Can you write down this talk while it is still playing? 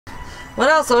What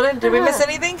else, Odin? Did we miss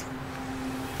anything?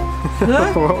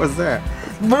 Huh? What was that?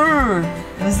 Brr.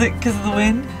 Was it because of the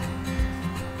wind?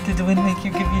 Did the wind make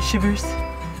you give you shivers?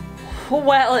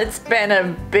 Well, it's been a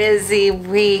busy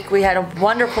week. We had a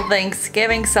wonderful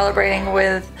Thanksgiving celebrating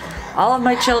with all of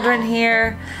my children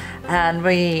here, and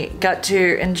we got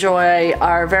to enjoy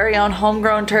our very own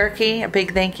homegrown turkey. A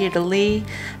big thank you to Lee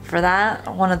for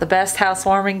that. One of the best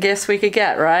housewarming gifts we could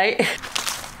get, right?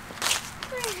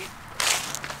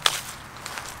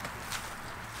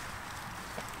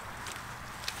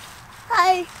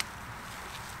 Hi.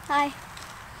 Hi.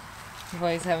 You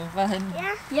boys having fun?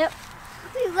 Yeah. Yep.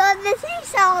 We love the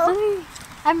seesaw.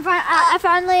 I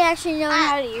finally actually know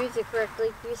how to use it correctly.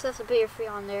 You're supposed to put your feet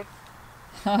on there.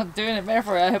 I'm doing it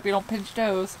barefoot. I hope you don't pinch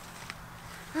toes.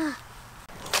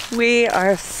 We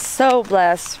are so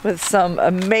blessed with some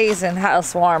amazing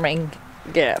housewarming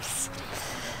gifts.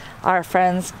 Our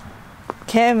friends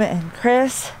Kim and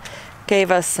Chris gave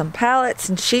us some pallets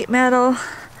and sheet metal,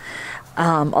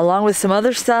 along with some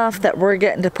other stuff that we're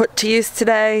getting to put to use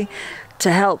today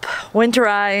to help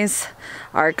winterize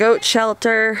our goat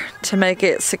shelter to make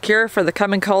it secure for the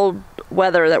coming cold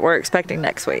weather that we're expecting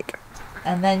next week.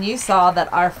 And then you saw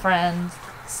that our friends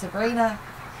Sabrina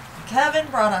and Kevin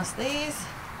brought us these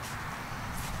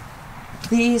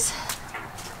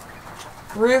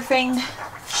roofing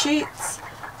sheets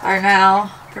are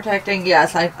now protecting.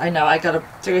 Yes, I know I gotta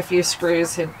do a few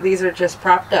screws, and these are just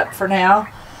propped up for now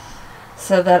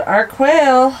so that our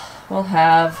quail will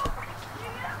have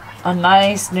a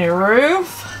nice new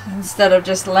roof instead of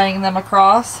just laying them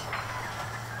across.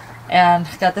 And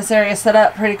got this area set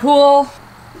up pretty cool.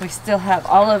 We still have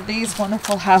all of these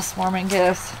wonderful housewarming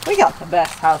gifts. We got the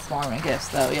best housewarming gifts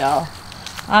though, y'all.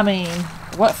 I mean,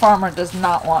 what farmer does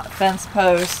not want fence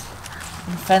posts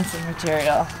and fencing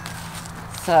material?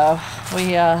 So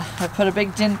we put a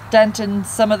big dent in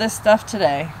some of this stuff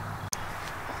today.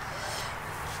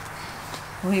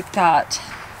 We've got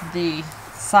the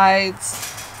sides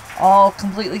all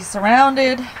completely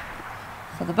surrounded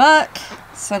for the buck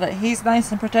so that he's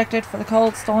nice and protected for the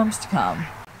cold storms to come.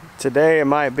 Today it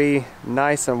might be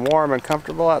nice and warm and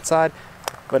comfortable outside,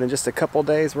 but in just a couple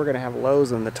days we're going to have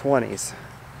lows in the 20s.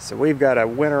 So we've got to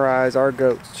winterize our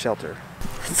goat shelter.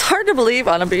 It's hard to believe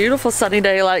on a beautiful sunny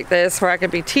day like this where I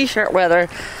could be t-shirt weather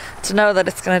to know that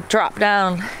it's going to drop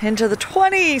down into the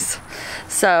 20s.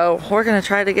 So we're going to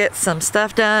try to get some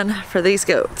stuff done for these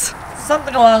goats.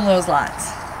 Something along those lines.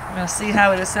 We're going to see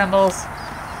how it assembles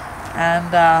and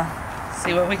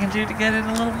see what we can do to get it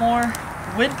a little more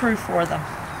windproof for them.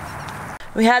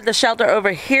 We had the shelter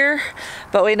over here,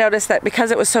 but we noticed that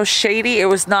because it was so shady, it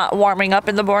was not warming up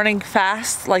in the morning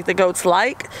fast like the goats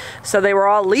like. So they were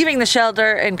all leaving the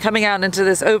shelter and coming out into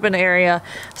this open area.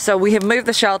 So we have moved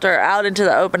the shelter out into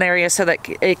the open area so that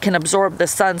it can absorb the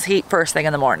sun's heat first thing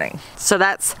in the morning. So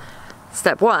that's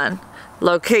step one,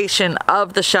 location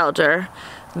of the shelter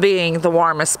being the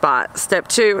warmest spot. Step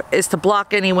two is to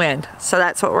block any wind. So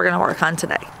that's what we're gonna work on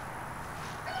today.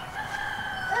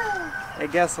 Hey,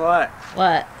 guess what?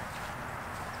 What?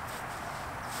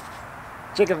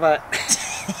 Chicken butt.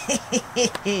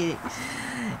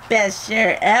 Best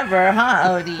shirt ever, huh,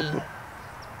 Odie?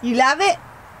 You love it?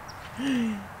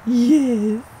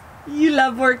 Yes. You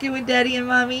love working with Daddy and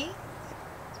Mommy?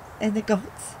 And the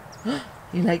goats?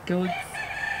 You like goats?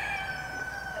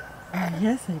 Oh,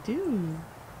 yes, I do.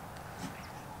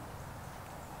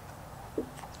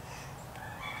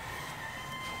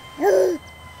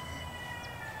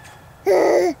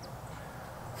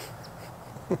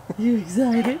 You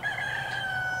excited?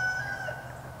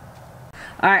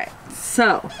 Alright,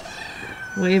 so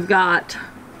we've got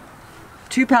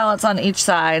 2 pallets on each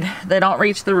side. They don't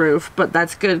reach the roof, but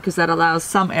that's good because that allows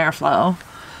some airflow,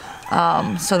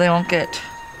 so they won't get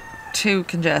too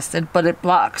congested, but it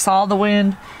blocks all the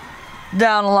wind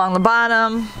down along the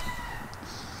bottom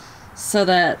so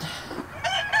that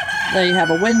they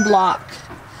have a wind block.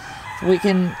 We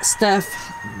can stuff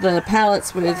the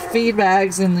pallets with feed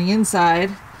bags in the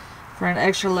inside for an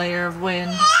extra layer of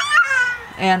wind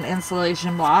and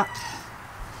insulation block.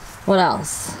 What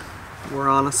else? We're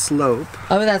on a slope.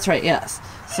 Oh, that's right, yes.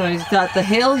 So he's got the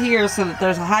hill here so that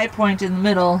there's a high point in the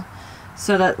middle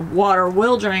so that water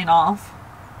will drain off.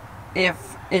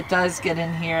 If it does get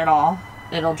in here at all,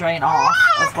 it'll drain off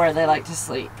of where they like to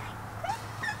sleep.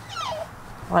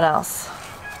 What else?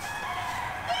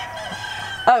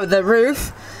 Oh, the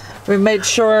roof. We made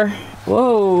sure,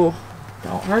 whoa,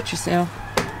 don't hurt yourself.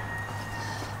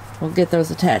 We'll get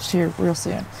those attached here real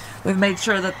soon. We've made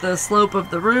sure that the slope of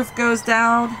the roof goes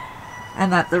down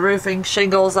and that the roofing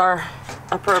shingles are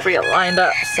appropriate lined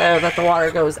up so that the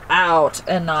water goes out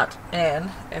and not in.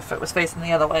 If it was facing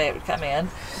the other way, it would come in.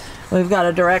 We've got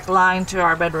a direct line to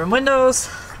our bedroom windows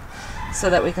so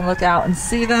that we can look out and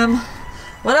see them.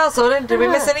 What else, Odin? Did we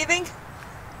miss anything?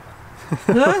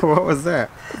 Huh? What was that?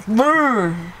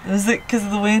 Brr. Was it because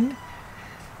of the wind?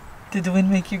 Did the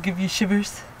wind give you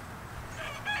shivers?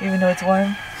 Even though it's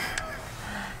warm?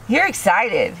 You're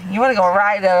excited. You want to go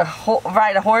ride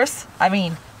a horse? I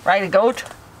mean, ride a goat?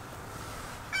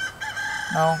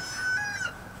 No.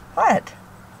 What?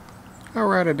 I'll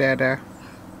ride a dada.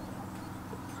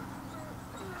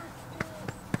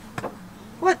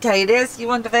 What, Titus? You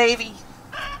want the baby?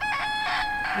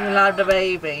 You love the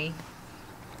baby.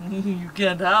 You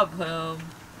can't have him.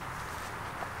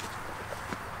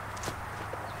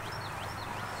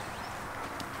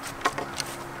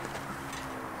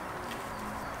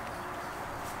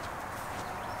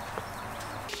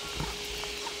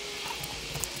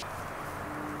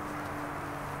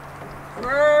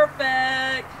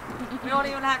 Perfect. We don't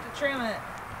even have to trim it.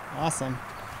 Awesome.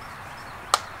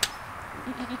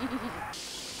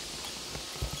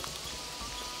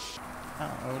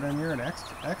 Oh, Odin, you're an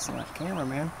excellent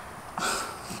cameraman.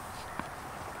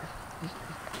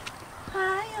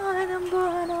 Hi, Odin,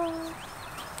 brother.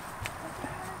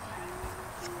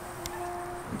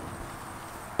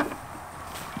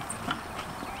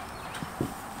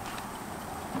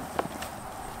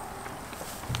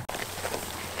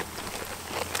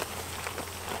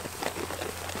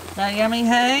 That yummy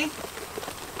hay?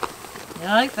 You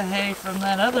like the hay from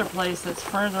that other place that's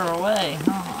further away,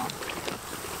 huh?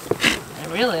 They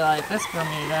really like this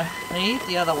Bermuda. They eat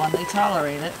the other one, they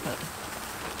tolerate it, but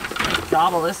they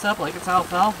gobble this up like it's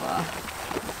alfalfa.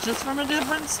 Just from a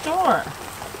different store.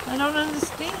 I don't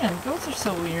understand. Goats are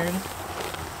so weird.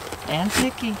 And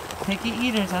picky. Picky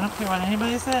eaters. I don't care what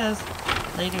anybody says.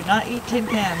 They do not eat tin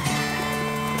cans.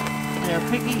 They are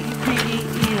picky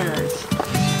eaters.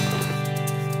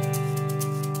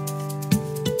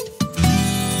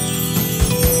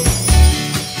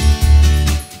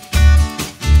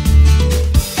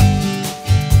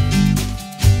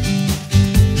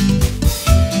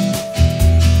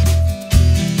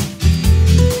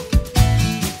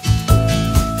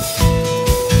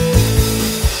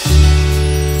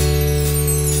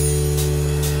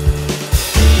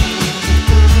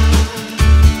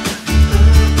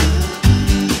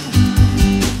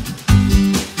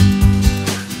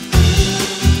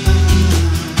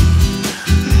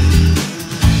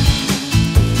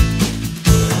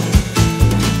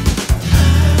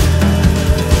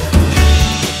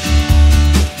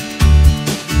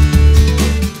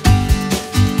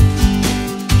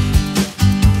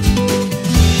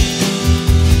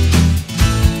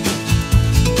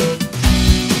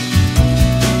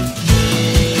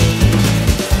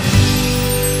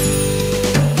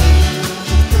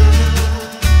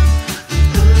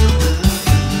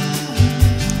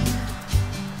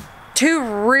 Two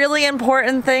really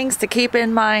important things to keep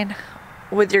in mind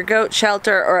with your goat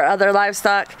shelter or other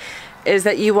livestock is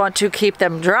that you want to keep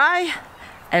them dry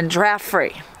and draft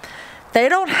free. They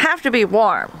don't have to be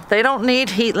warm. They don't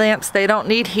need heat lamps. They don't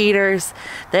need heaters.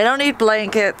 They don't need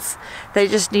blankets. They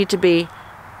just need to be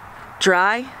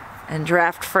dry and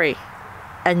draft free.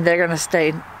 And they're gonna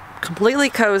stay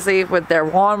completely cozy with their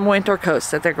warm winter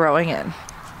coats that they're growing in.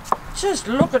 Just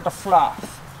look at the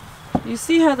fluff. You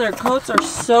see how their coats are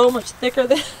so much thicker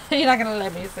than... You're not gonna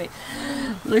let me see.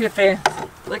 Look at that.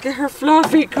 Look at her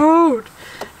fluffy coat.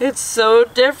 It's so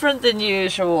different than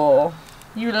usual.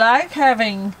 You like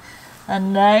having a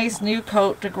nice new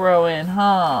coat to grow in,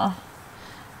 huh?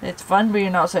 It's fun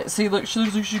being outside. See, look, she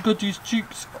looks like she's got these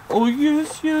cheeks. Oh,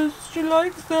 yes, yes, she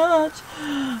likes that.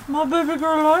 My baby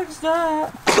girl likes that.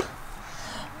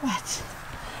 What?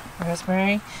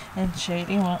 Rosemary and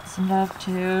Shady want some love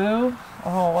too.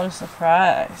 Oh, what a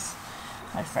surprise.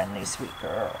 My friendly sweet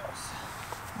girls.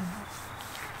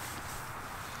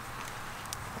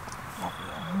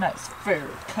 Nice furry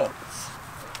coats.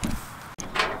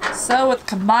 So with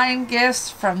combined gifts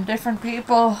from different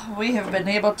people, we have been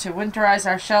able to winterize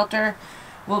our shelter.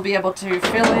 We'll be able to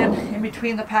fill in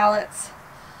between the pallets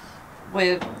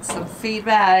with some feed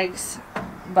bags,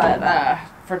 but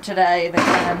for today they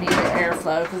kind of need the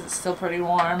airflow because it's still pretty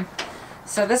warm.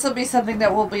 So this will be something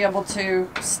that we'll be able to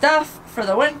stuff for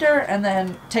the winter and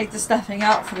then take the stuffing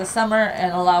out for the summer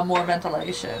and allow more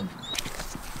ventilation.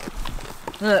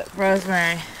 Look,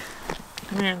 Rosemary.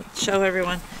 Come here, show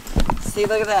everyone. See,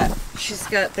 look at that. She's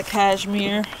got the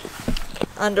cashmere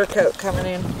undercoat coming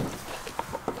in.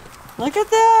 Look at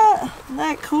that. Isn't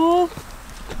that cool?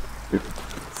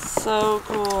 So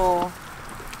cool.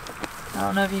 I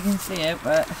don't know if you can see it,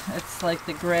 but it's like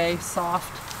the gray,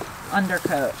 soft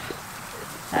undercoat.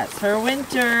 That's for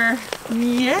winter.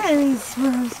 Yes,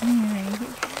 Rosemary.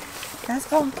 That's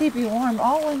gonna keep you warm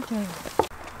all winter.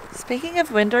 Speaking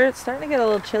of winter, it's starting to get a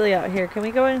little chilly out here. Can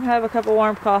we go in and have a cup of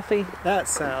warm coffee? That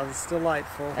sounds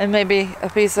delightful. And maybe a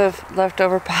piece of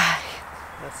leftover pie.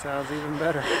 That sounds even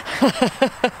better.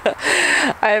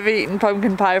 I have eaten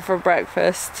pumpkin pie for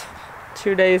breakfast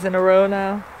 2 days in a row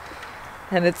now,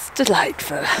 and it's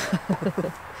delightful.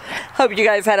 Hope you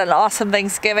guys had an awesome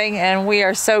Thanksgiving, and we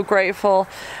are so grateful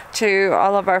to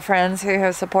all of our friends who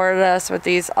have supported us with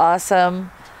these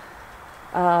awesome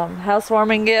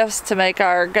housewarming gifts to make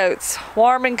our goats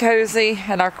warm and cozy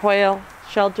and our quail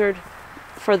sheltered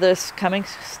for this coming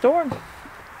storm.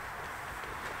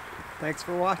 Thanks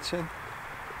for watching.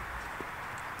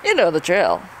 You know the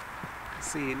drill.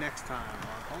 See you next time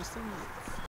on Wholesome Roots.